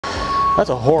That's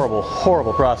a horrible,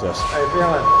 horrible process. How you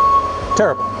feeling?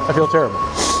 Terrible. I feel terrible.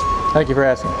 Thank you for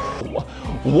asking.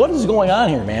 What is going on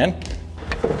here, man?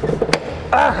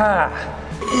 Aha!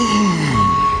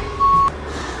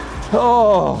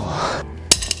 Oh.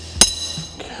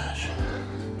 Gosh.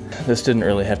 This didn't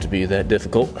really have to be that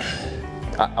difficult.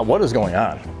 What is going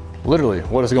on? Literally,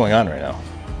 what is going on right now?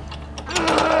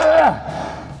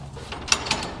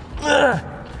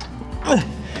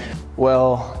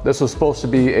 Well, this was supposed to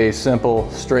be a simple,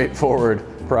 straightforward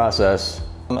process.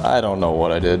 I don't know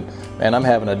what I did, and I'm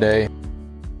having a day.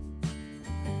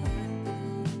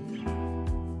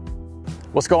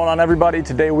 What's going on, everybody?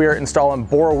 Today we are installing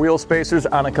bore wheel spacers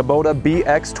on a Kubota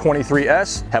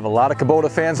BX23S. Have a lot of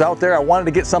Kubota fans out there. I wanted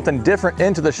to get something different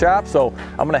into the shop, so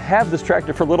I'm gonna have this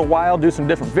tractor for a little while, do some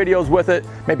different videos with it,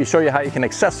 maybe show you how you can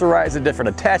accessorize it, different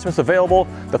attachments available.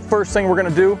 The first thing we're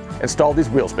gonna do, install these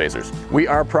wheel spacers. We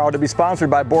are proud to be sponsored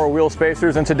by Bore Wheel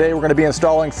Spacers, and today we're gonna be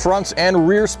installing fronts and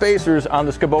rear spacers on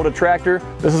this Kubota tractor.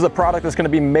 This is a product that's gonna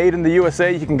be made in the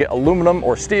USA. You can get aluminum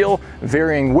or steel,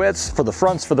 varying widths for the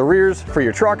fronts, for the rears, for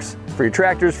your trucks, for your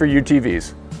tractors, for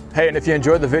UTVs. Hey, and if you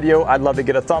enjoyed the video, I'd love to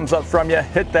get a thumbs up from you.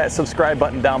 Hit that subscribe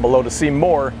button down below to see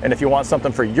more. And if you want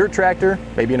something for your tractor,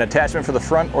 maybe an attachment for the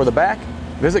front or the back,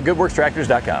 visit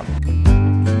goodworkstractors.com.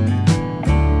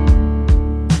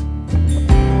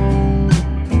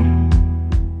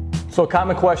 So a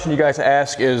common question you guys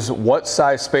ask is, what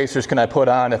size spacers can I put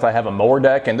on if I have a mower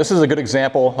deck? And this is a good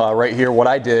example right here. What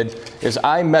I did is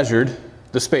I measured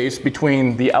the space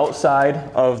between the outside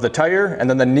of the tire and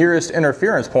then the nearest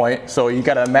interference point. So you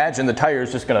gotta imagine the tire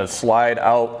is just gonna slide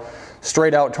out,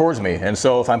 straight out towards me. And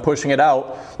so if I'm pushing it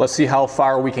out, let's see how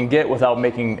far we can get without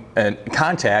making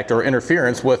contact or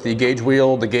interference with the gauge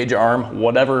wheel, the gauge arm,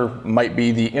 whatever might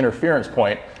be the interference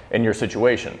point in your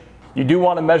situation. You do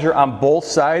want to measure on both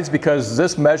sides because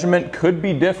this measurement could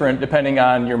be different depending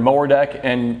on your mower deck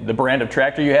and the brand of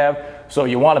tractor you have. So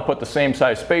you want to put the same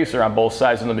size spacer on both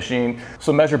sides of the machine.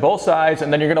 So measure both sides,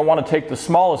 and then you're going to want to take the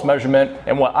smallest measurement.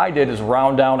 And what I did is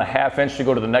round down a ½ inch to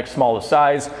go to the next smallest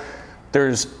size.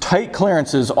 There's tight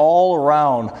clearances all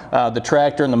around the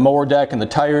tractor and the mower deck and the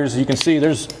tires. You can see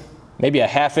there's maybe a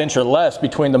 ½ inch or less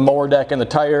between the mower deck and the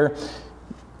tire.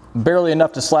 Barely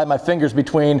enough to slide my fingers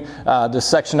between this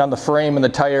section on the frame and the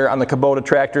tire on the Kubota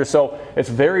tractor. So it's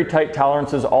very tight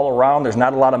tolerances all around. There's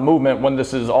not a lot of movement when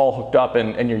this is all hooked up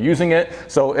and you're using it.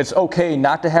 So it's okay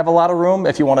not to have a lot of room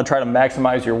if you want to try to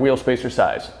maximize your wheel spacer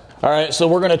size. All right, so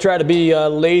we're going to try to be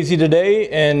lazy today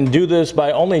and do this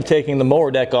by only taking the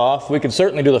mower deck off. We could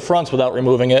certainly do the fronts without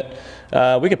removing it.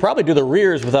 We could probably do the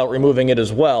rears without removing it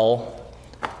as well.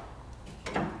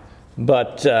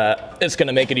 But it's going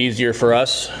to make it easier for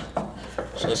us.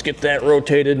 So let's get that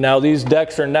rotated. Now these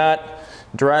decks are not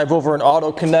drive over and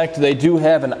auto connect. They do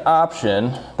have an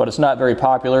option, but it's not very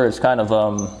popular. It's kind of,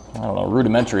 I don't know,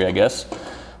 rudimentary, I guess.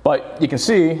 But you can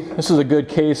see this is a good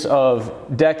case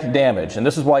of deck damage. And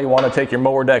this is why you want to take your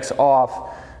mower decks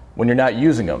off when you're not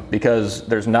using them, because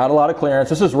there's not a lot of clearance.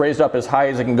 This is raised up as high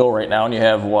as it can go right now, and you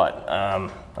have what?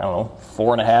 I don't know,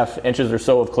 4.5 inches or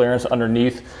so of clearance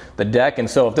underneath the deck. And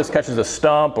so if this catches a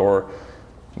stump, or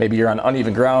maybe you're on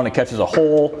uneven ground and catches a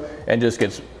hole and just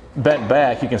gets bent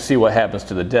back, you can see what happens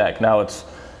to the deck. Now it's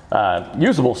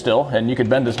usable still, and you could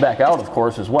bend this back out, of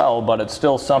course, as well, but it's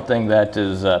still something that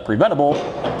is preventable.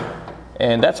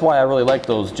 And that's why I really like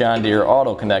those John Deere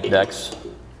Auto Connect decks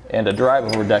and a drive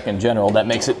over deck in general. That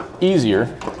makes it easier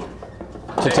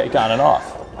to take on and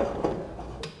off.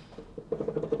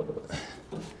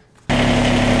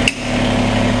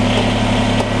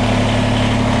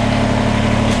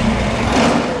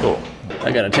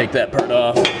 I gotta take that part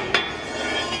off.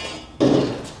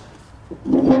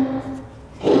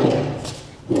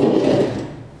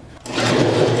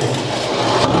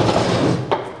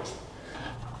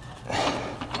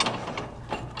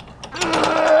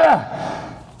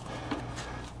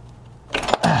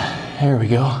 There we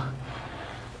go. All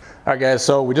right, guys,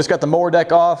 so we just got the mower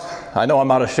deck off. I know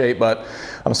I'm out of shape, but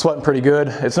I'm sweating pretty good.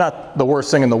 It's not the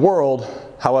worst thing in the world.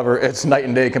 However, it's night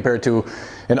and day compared to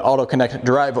an auto connect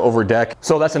drive over deck.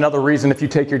 So that's another reason if you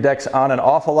take your decks on and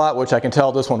off a lot, which I can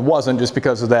tell this one wasn't, just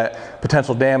because of that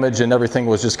potential damage, and everything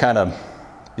was just kind of,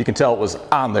 you can tell it was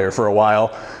on there for a while.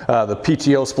 The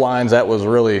PTO splines, that was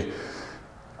really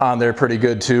on there pretty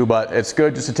good too, but it's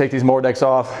good just to take these mower decks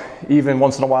off even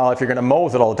once in a while if you're gonna mow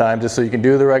with it all the time, just so you can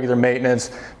do the regular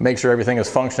maintenance, make sure everything is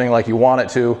functioning like you want it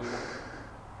to.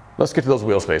 Let's get to those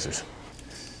wheel spacers.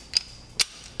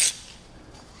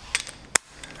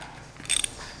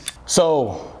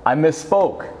 So I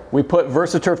misspoke. We put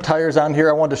VersaTurf tires on here.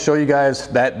 I wanted to show you guys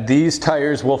that these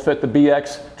tires will fit the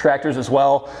BX tractors as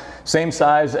well. Same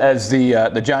size as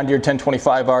the John Deere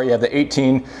 1025R. You have the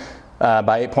 18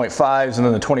 by 8.5s and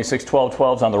then the 26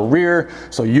 12/12s on the rear.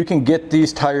 So you can get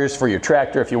these tires for your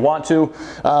tractor if you want to.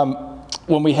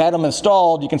 When we had them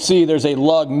installed, you can see there's a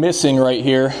lug missing right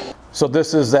here. So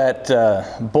this is that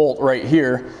bolt right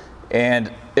here,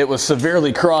 and it was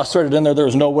severely cross-threaded in there. There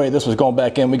was no way this was going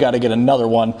back in. We got to get another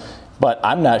one, but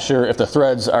I'm not sure if the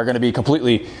threads are going to be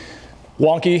completely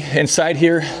wonky inside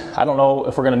here. I don't know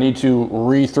if we're going to need to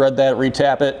re-thread that,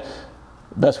 re-tap it.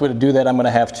 Best way to do that, I'm going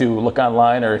to have to look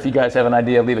online, or if you guys have an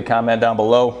idea, leave a comment down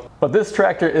below. But this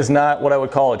tractor is not what I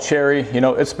would call a cherry. You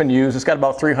know, it's been used. It's got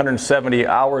about 370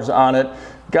 hours on it.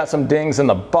 Got some dings in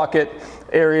the bucket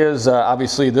areas.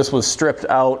 Obviously, this was stripped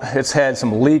out. It's had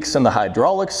some leaks in the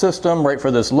hydraulic system right for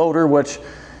this loader, which,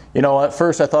 you know, at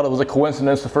first I thought it was a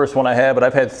coincidence, the first one I had, but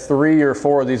I've had 3 or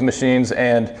 4 of these machines,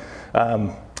 and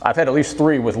I've had at least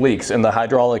 3 with leaks in the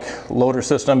hydraulic loader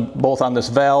system, both on this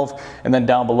valve and then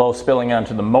down below spilling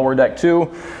onto the mower deck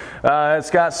too. It's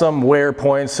got some wear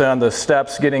points on the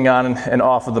steps getting on and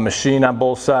off of the machine on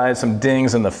both sides, some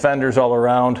dings in the fenders all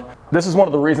around. This is one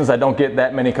of the reasons I don't get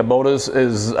that many Kubotas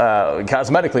is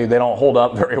cosmetically they don't hold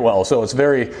up very well. So it's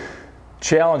very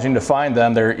challenging to find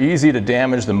them. They're easy to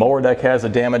damage. The mower deck has a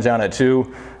damage on it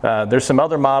too. There's some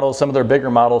other models, some of their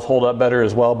bigger models hold up better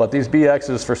as well, but these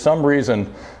BXs, for some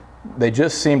reason, they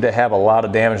just seem to have a lot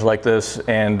of damage like this,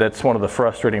 and that's one of the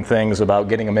frustrating things about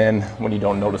getting them in when you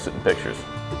don't notice it in pictures.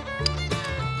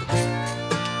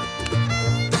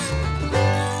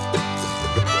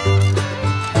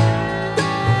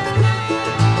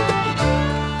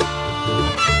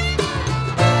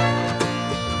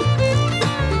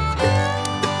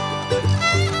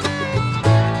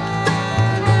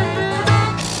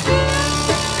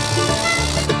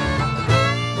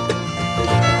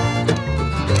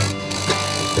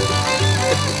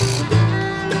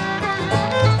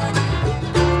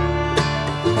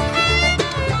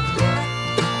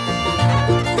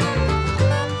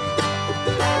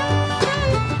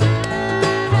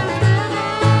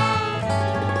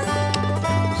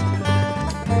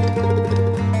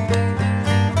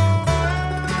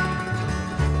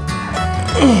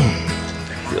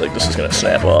 I feel like this is going to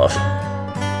snap off.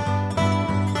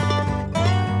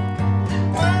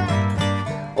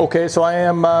 Okay, so I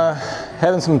am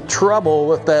having some trouble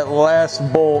with that last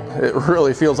bolt. It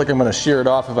really feels like I'm going to shear it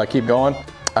off if I keep going.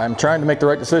 I'm trying to make the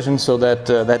right decision so that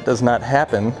that does not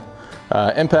happen.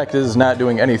 Impact is not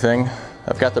doing anything.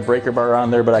 I've got the breaker bar on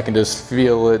there, but I can just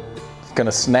feel it going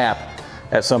to snap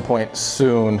at some point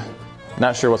soon.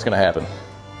 Not sure what's going to happen.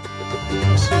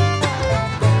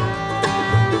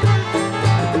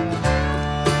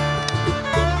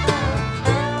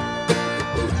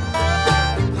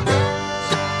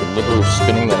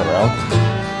 Spinning that around.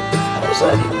 How is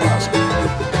that even possible?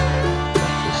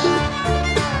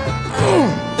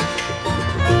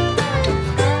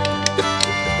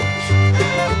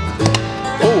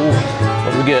 Oh,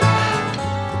 what do we get?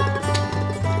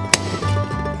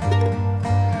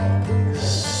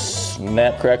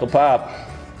 Snap, crackle, pop.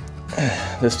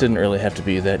 This didn't really have to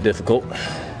be that difficult.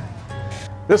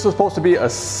 This was supposed to be a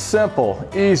simple,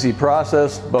 easy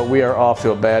process, but we are off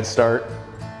to a bad start.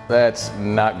 That's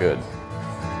not good.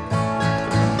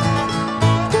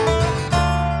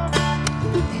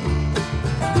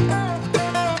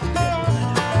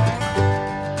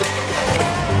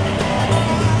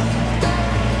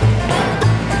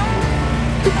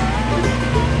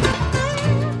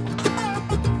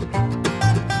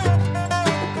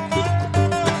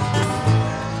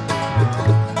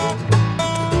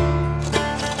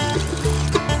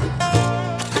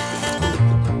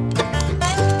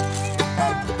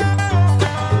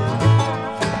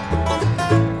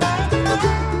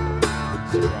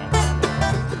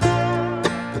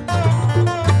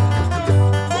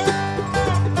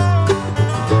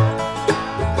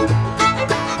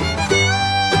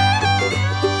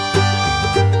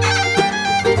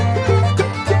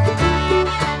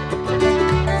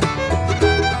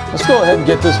 Let's go ahead and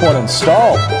get this one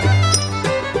installed.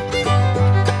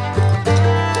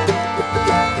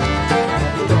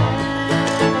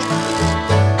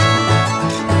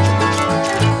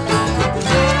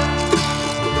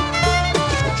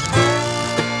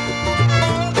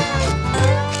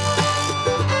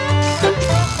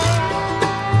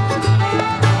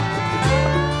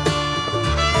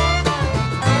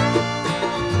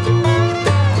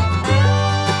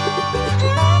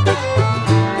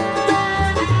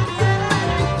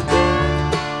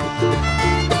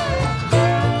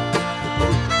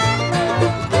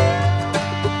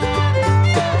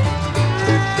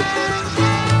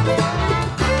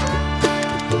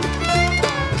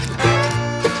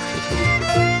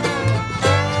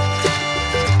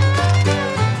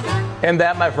 And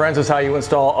that, my friends, is how you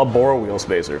install a Bora wheel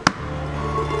spacer.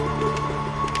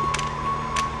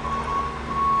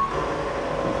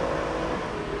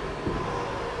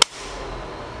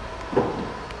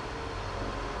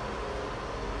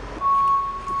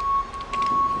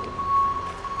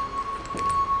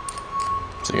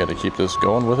 So you got to keep this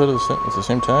going with it at the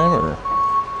same time, or?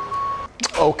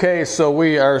 Okay, so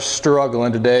we are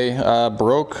struggling today.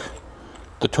 Broke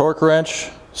the torque wrench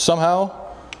somehow.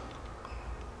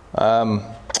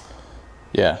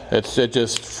 Yeah, it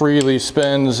just freely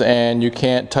spins and you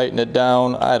can't tighten it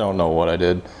down. I don't know what I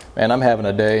did. Man, I'm having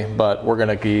a day, but we're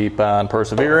gonna keep on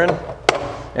persevering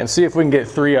and see if we can get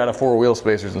 3 out of 4 wheel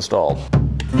spacers installed.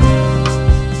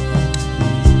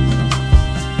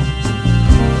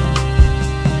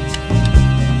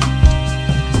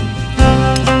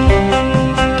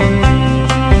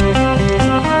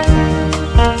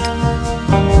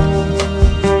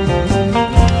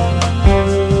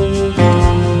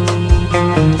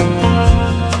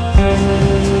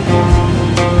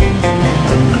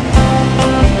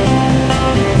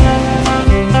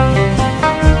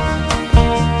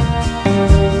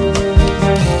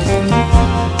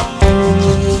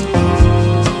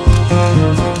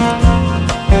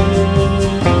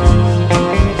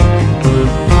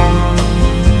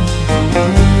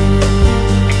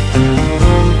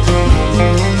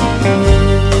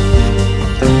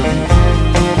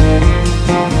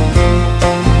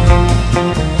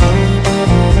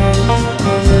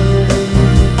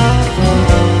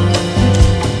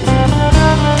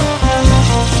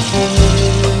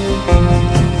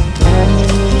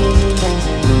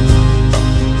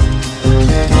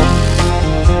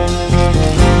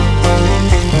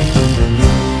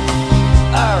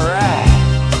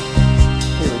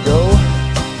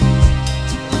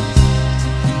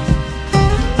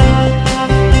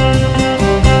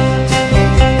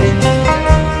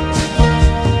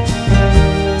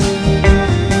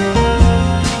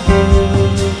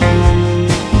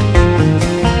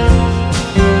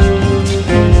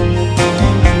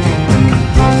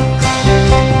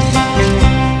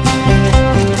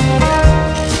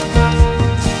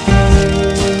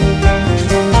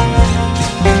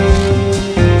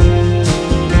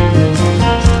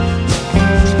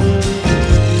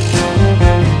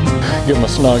 Give them a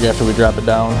snug after we drop it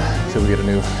down until we get a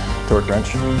new torque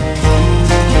wrench.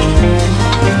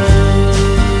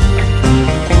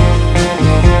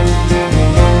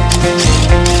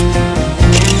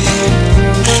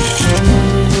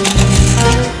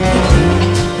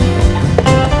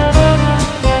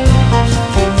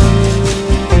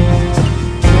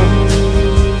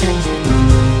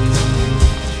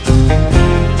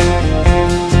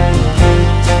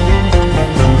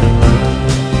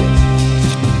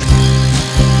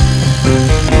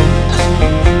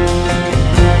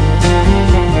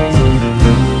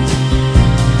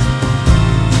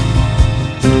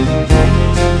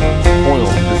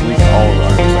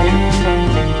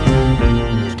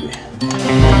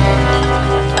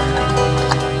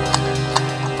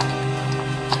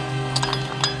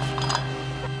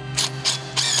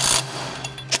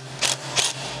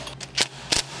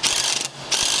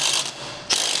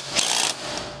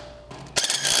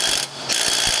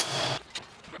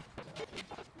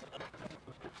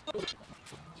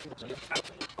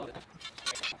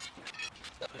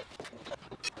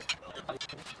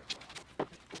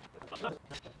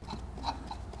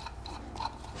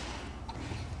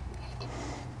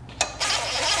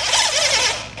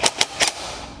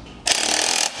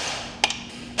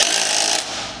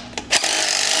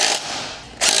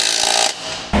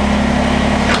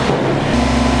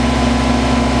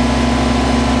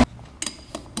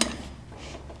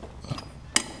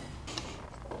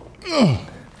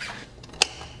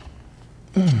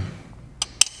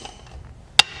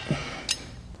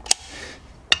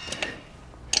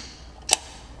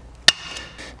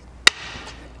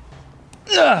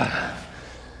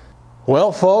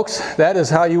 Well, folks, that is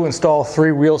how you install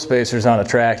 3 wheel spacers on a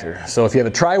tractor. So if you have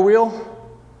a tri-wheel,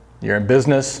 you're in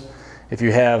business. If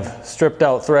you have stripped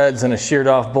out threads and a sheared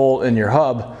off bolt in your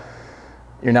hub,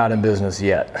 you're not in business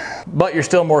yet. But you're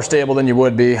still more stable than you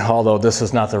would be, although this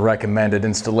is not the recommended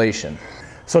installation.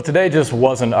 So today just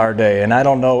wasn't our day, and I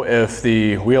don't know if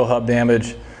the wheel hub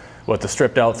damage with the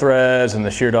stripped out threads and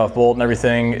the sheared off bolt and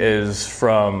everything is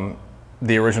from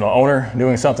the original owner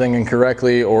doing something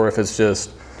incorrectly, or if it's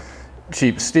just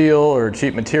cheap steel or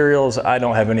cheap materials. I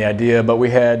don't have any idea, but we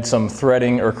had some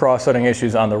threading or cross-threading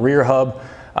issues on the rear hub,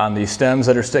 on the stems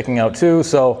that are sticking out too.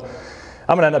 So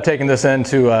I'm gonna end up taking this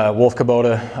into Wolf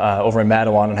Kubota over in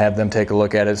Mattawan and have them take a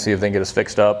look at it, see if they can get us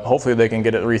fixed up. Hopefully they can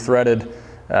get it rethreaded,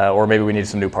 or maybe we need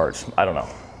some new parts. I don't know.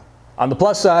 On the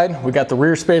plus side, we got the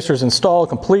rear spacers installed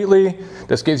completely.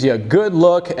 This gives you a good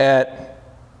look at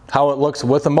how it looks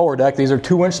with the mower deck. These are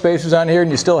 2-inch spacers on here,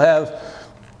 and you still have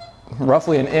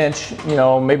roughly an inch, you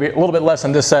know, maybe a little bit less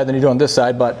on this side than you do on this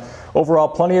side, but overall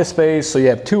plenty of space. So you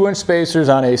have 2-inch spacers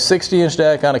on a 60-inch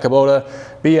deck on a Kubota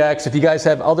BX. If you guys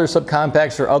have other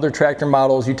subcompacts or other tractor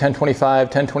models, you 1025,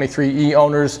 1023E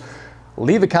owners,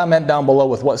 leave a comment down below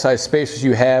with what size spacers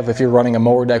you have if you're running a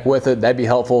mower deck with it. That'd be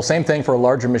helpful. Same thing for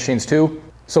larger machines too.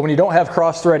 So when you don't have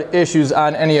cross-thread issues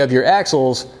on any of your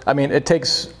axles, I mean, it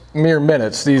takes mere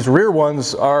minutes. These rear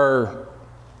ones are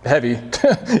heavy.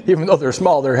 Even though they're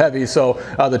small, they're heavy. So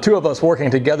the two of us working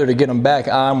together to get them back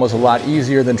on was a lot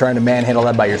easier than trying to manhandle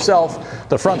that by yourself.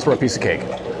 The fronts were a piece of cake.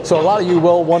 So a lot of you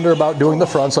will wonder about doing the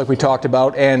fronts like we talked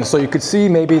about, and so you could see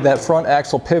maybe that front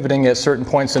axle pivoting at certain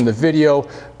points in the video,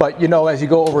 but you know, as you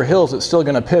go over hills, it's still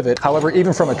going to pivot. However,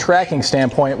 even from a tracking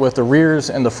standpoint, with the rears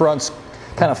and the fronts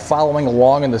kind of following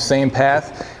along in the same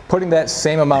path, putting that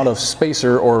same amount of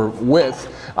spacer or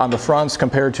width on the fronts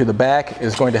compared to the back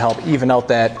is going to help even out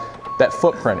that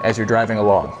footprint as you're driving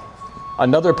along.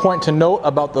 Another point to note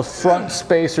about the front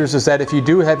spacers is that if you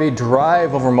do have a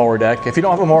drive over mower deck, if you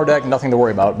don't have a mower deck, nothing to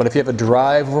worry about, but if you have a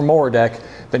drive over mower deck,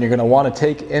 then you're going to want to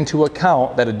take into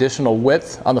account that additional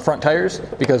width on the front tires,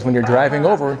 because when you're driving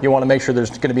over, you want to make sure there's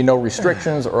going to be no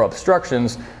restrictions or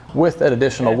obstructions with that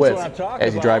additional width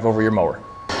as you drive over your mower.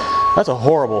 That's a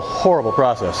horrible, horrible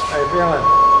process. How you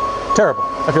feeling? Terrible.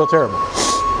 I feel terrible.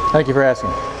 Thank you for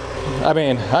asking. I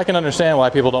mean, I can understand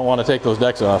why people don't want to take those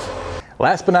decks off.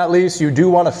 Last but not least, you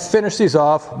do want to finish these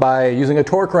off by using a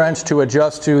torque wrench to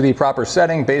adjust to the proper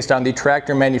setting based on the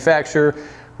tractor manufacturer.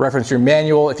 Reference your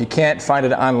manual if you can't find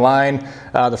it online.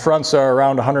 The fronts are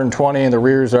around 120 and the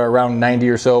rears are around 90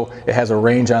 or so. It has a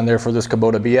range on there for this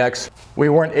Kubota BX. We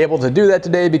weren't able to do that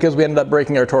today because we ended up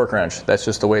breaking our torque wrench. That's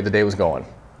just the way the day was going.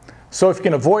 So if you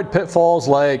can avoid pitfalls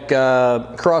like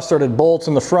cross-threaded bolts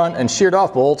in the front and sheared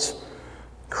off bolts,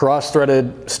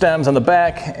 cross-threaded stems on the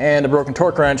back, and a broken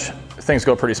torque wrench, things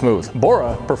go pretty smooth.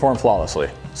 Bora performed flawlessly.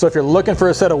 So if you're looking for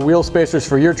a set of wheel spacers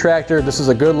for your tractor, this is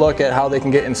a good look at how they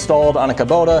can get installed on a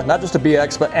Kubota, not just a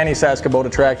BX, but any size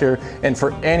Kubota tractor. And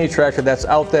for any tractor that's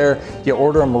out there, you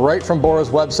order them right from Bora's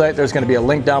website. There's going to be a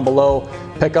link down below.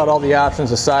 Pick out all the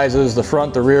options, the sizes, the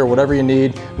front, the rear, whatever you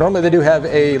need. Normally they do have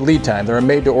a lead time. They're a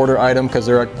made to order item because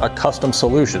they're a custom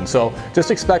solution. So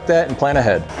just expect that and plan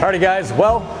ahead. Alrighty guys,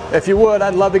 well, if you would,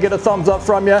 I'd love to get a thumbs up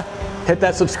from you. Hit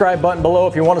that subscribe button below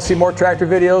if you want to see more tractor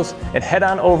videos, and head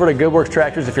on over to Good Works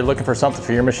Tractors if you're looking for something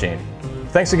for your machine.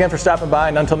 Thanks again for stopping by,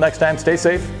 and until next time, stay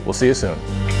safe. We'll see you soon.